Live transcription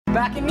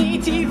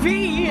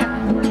BalconyTV!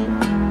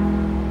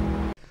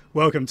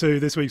 Welcome to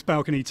this week's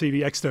Balcony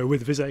TV Exeter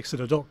with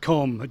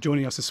visitexeter.com.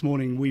 Joining us this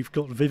morning, we've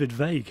got Vivid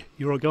Vague.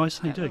 You all right, guys?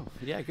 How you doing?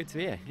 Yeah, good to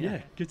be here.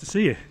 Yeah, good to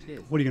see you.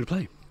 Cheers. What are you going to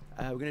play?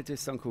 We're going to do a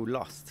song called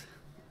Lost.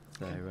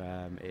 So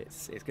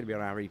it's going to be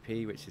on our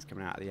EP, which is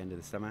coming out at the end of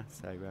the summer.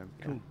 So yeah.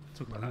 Cool.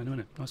 Talk about that in a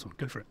minute. Nice one.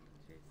 Go for it.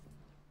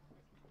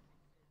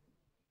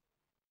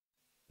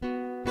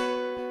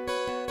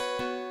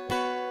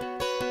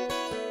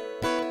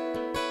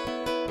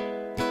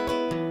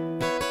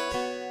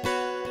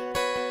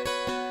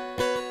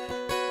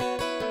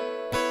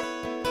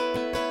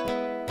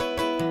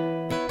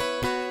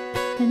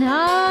 And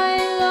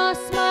I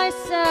lost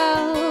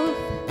myself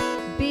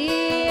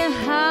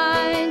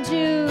behind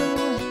you,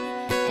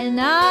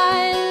 and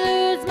I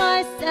lose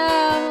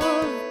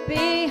myself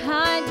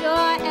behind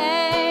your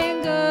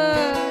anger,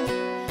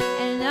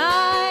 and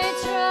I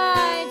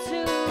try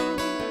to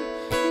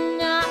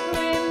not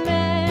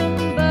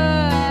remember,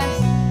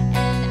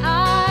 and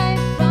I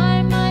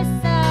find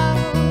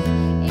myself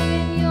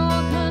in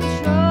your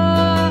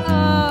control,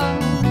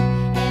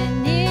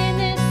 and in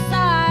this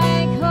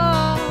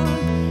cycle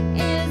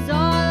is all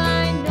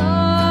I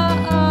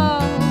know,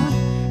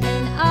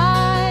 and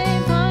I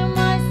find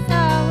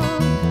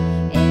myself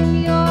in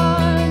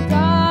your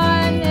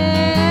darkness,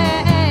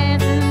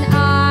 and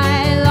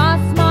I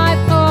lost my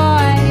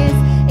voice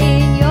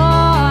in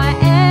your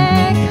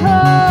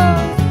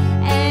echoes,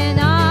 and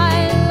I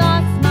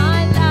lost my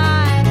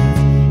light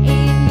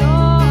in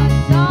your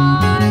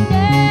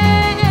darkness,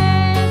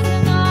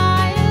 and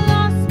I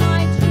lost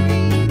my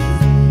dreams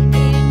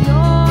in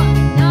your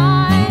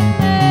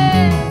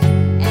nightmares,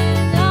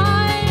 and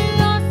I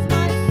lost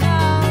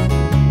myself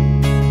in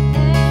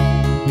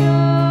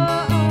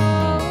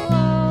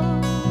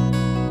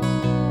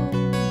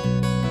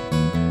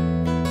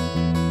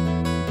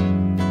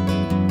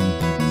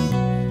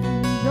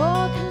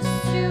you're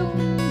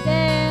consumed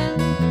in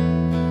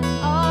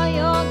all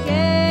your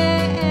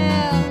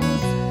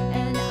guilt,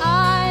 and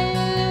I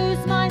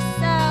lose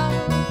myself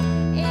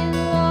in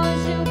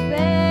walls you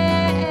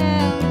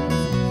built,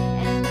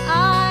 and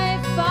I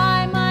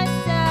find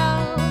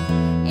myself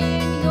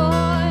in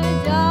your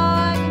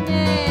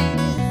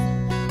darkness,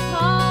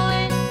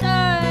 always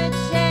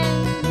searching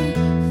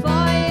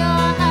for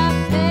your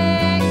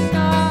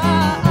affection,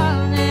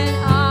 and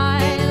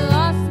I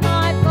lost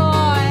my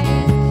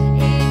voice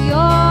in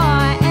your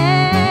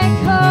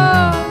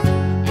echoes,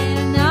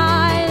 and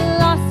I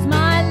lost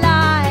my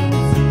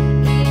light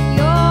in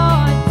your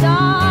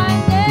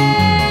darkness,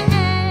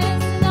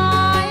 and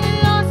I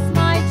lost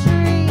my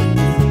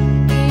dreams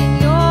in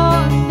your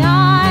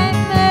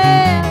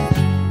nightmares,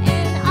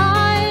 and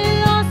I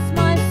lost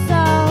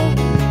myself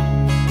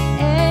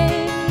in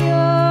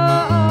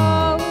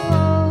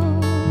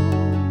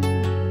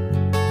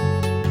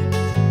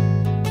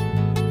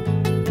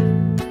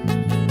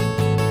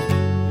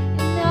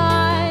and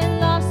I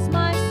lost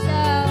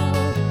myself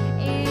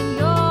in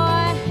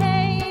your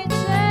hatred.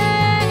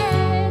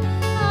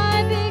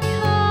 I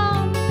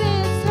become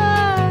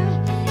bitter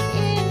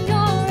in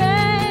your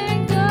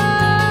anger,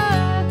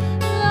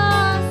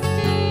 lost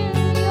in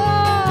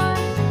your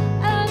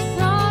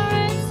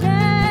authority,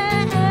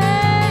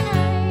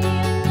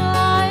 and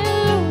I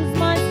lose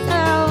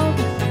myself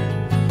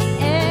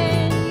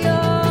in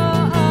your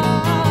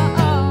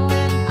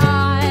and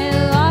I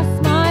lost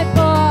my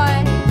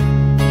voice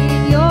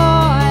in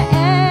your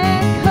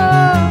echo,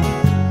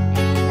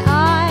 and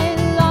I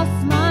lost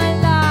my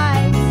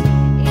light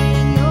in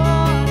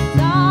your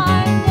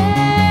darkness,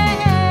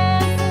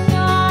 and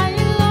I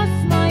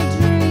lost my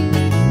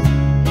dreams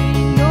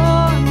in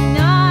your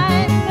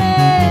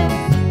nightmares,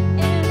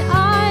 and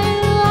I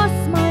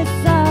lost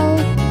myself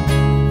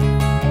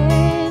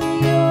in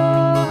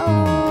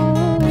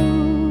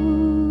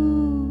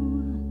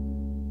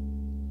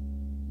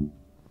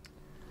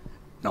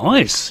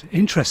Nice,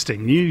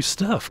 interesting, new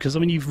stuff. Because I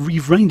mean,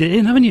 you've reined it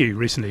in, haven't you,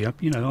 recently?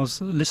 You know, I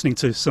was listening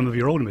to some of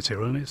your older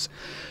material, and it's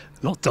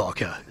a lot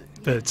darker.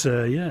 But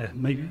yeah,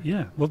 maybe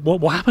yeah.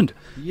 What happened?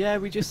 Yeah,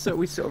 we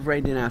sort of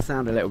reined in our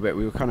sound a little bit.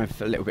 We were kind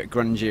of a little bit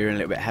grungier and a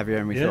little bit heavier,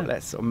 and we Yeah. thought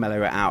let's sort of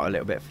mellow it out a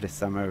little bit for this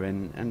summer.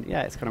 And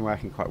yeah, it's kind of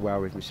working quite well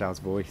with Michelle's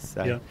voice.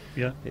 So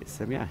Yeah. it's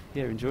yeah,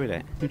 enjoyed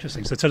it.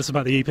 Interesting. So tell us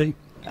about the EP.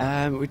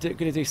 We're going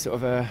to do sort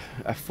of a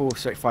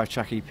 4/5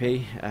 track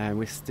EP.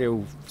 We're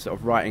still sort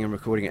of writing and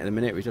recording it at the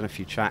minute. We've done a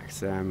few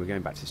tracks. We're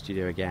going back to the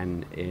studio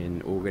again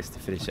in August to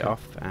finish it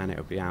off, and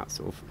it'll be out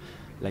sort of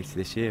later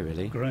this year,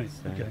 really. Great.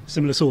 So, Okay.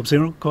 Similar sort of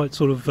material, quite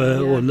sort of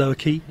or lower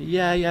key.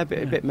 Yeah, a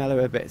bit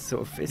mellower, a bit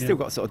sort of. It's Yeah. still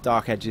got sort of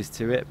dark edges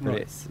to it, but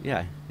Right. it's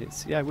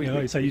it's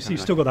So you've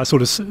still got that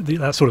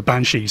sort of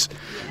banshees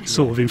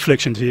sort of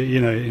inflection to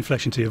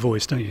your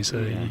voice, don't you? So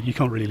you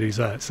can't really lose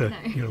that. So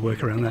you got to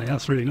work around that.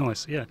 That's really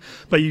nice. Yeah,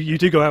 but you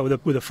do go out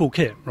with a full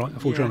kit, right? A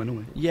full drummer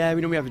normally. Yeah,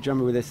 we normally have a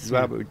drummer with us as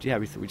well. But we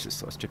thought we'd just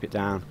sort of strip it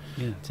down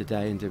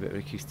today and do a bit of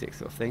an acoustic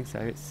sort of thing. So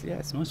it's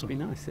nice. Be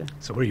nice. Yeah.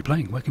 So where are you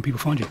playing? Where can people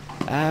find you?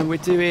 We're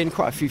doing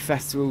quite a few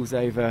festivals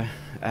over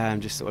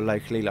just sort of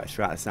locally, like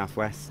throughout the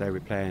southwest. So we're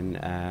playing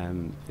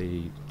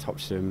the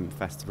Topsham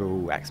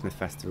Festival, Exmouth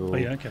Festival,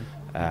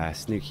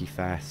 Snooky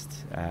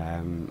Fest,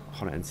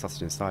 Honiton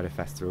Sausage and Cider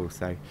Festival.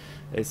 So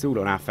it's all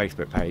on our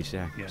Facebook page.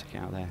 Yeah. Check it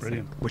out there.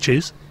 Brilliant. So. Which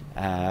is?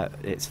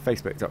 It's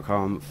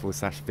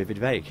facebook.com/Vivid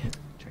Vague.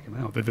 Check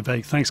them out, Vivid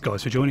Vague. Thanks,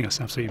 guys, for joining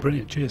us. Absolutely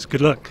brilliant. Cheers.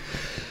 Good luck.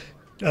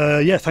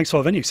 Thanks to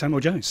our venue, Samuel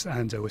Jones,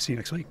 and we'll see you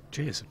next week.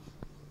 Cheers.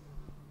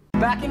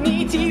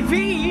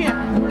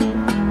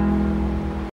 BalconyTV.